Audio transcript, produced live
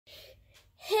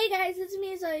Hey guys, it's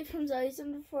me Zoe from Zoe's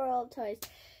and For All Toys,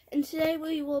 and today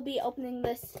we will be opening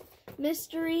this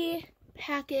mystery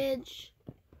package,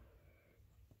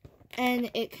 and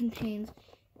it contains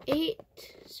 8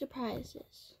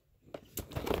 surprises.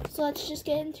 So let's just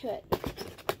get into it.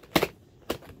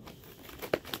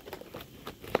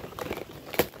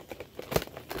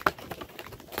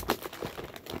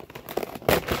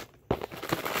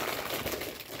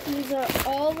 These are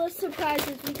all the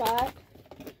surprises we got.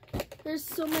 There's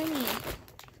so many.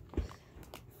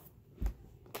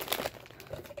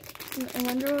 I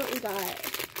wonder what we got.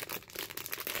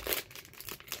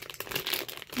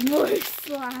 More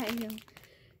slime.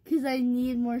 Because I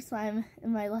need more slime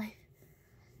in my life.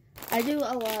 I do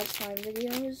a lot of slime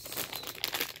videos.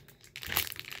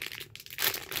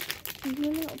 I'm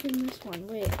going to open this one.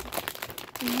 Wait.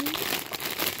 1,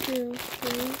 2,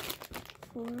 3,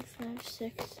 4, 5,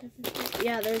 6, 7, 8.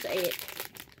 Yeah, there's 8.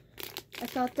 I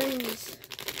thought there was,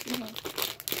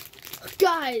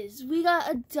 Guys, we got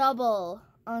a double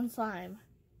on slime.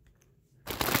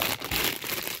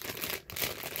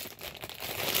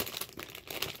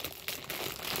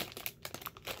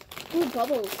 Ooh,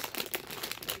 bubbles.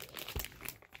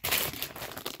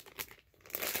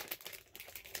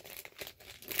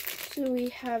 So we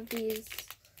have these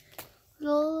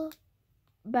little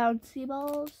bouncy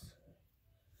balls.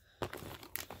 I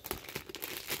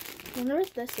wonder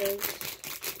what this is.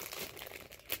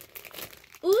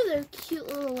 Ooh, they're cute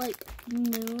little, like,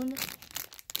 moon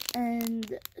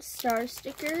and star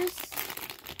stickers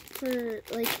for,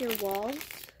 like, your walls.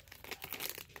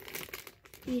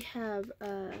 We have,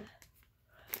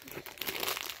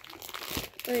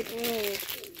 like, little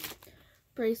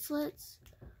bracelets.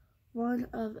 One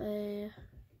of a,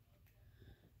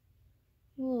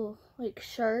 ooh, like,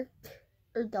 shark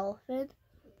or dolphin.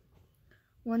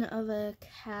 One of a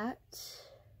cat.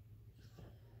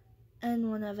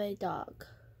 And one of a dog.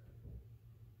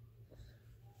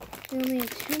 We only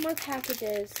have 2 more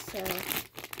packages, so.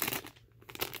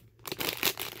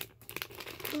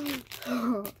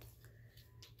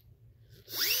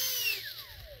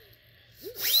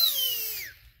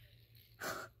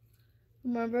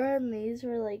 Remember when these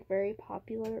were like very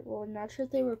popular? Well, I'm not sure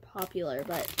if they were popular,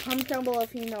 but comment down below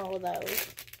if you know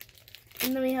those.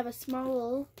 And then we have a small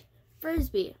little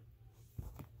frisbee.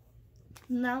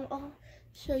 Now I'll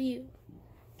show you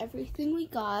everything we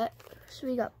got. So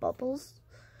we got bubbles,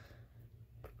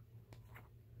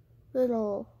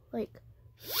 little like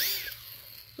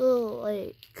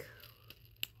I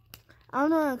don't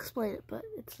know how to explain it, but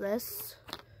it's this.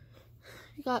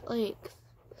 We got like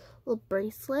little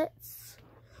bracelets,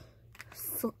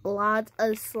 lots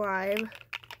of slime,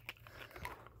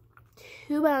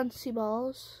 2 bouncy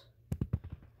balls,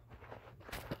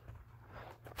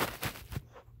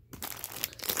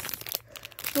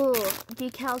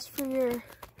 decals for your,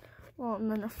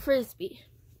 and then a frisbee.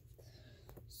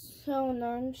 So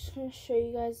now I'm just going to show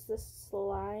you guys the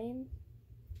slime.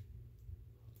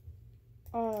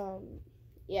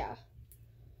 Yeah.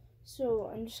 So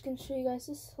I'm just going to show you guys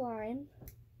the slime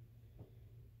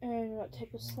and what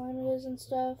type of slime it is and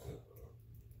stuff.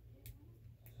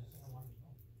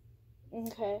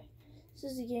 Okay.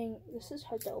 This is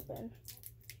hard to open.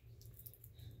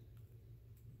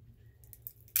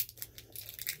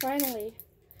 Finally,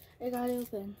 I got it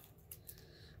open.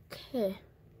 Okay.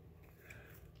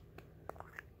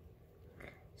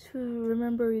 So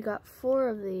remember, we got 4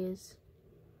 of these.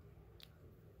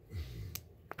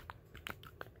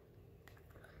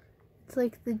 It's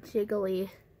like the jiggly.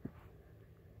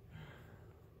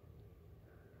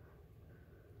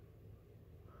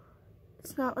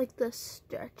 It's not like the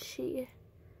stretchy.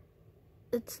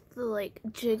 It's the like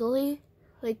jiggly,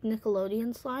 like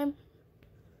Nickelodeon slime.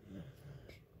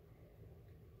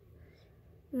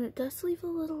 And it does leave a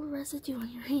little residue on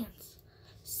your hands.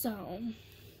 So,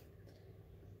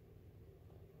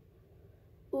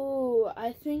 ooh,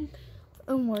 I think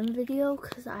in one video,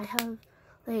 because I have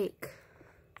like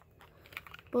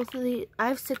both of these, I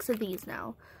have 6 of these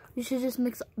now. We should just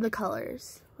mix the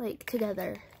colors like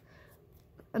together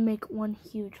and make one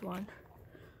huge one.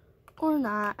 Or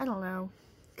not, I don't know.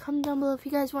 Comment down below if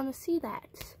you guys want to see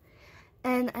that.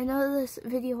 And I know this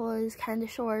video is kind of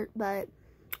short, but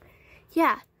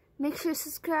yeah, make sure to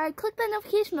subscribe, click that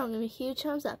notification bell, give me a huge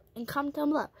thumbs up, and comment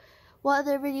down below what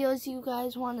other videos you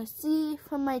guys want to see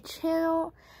from my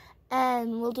channel,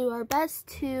 and we'll do our best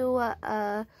to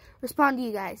respond to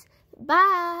you guys.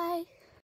 Bye!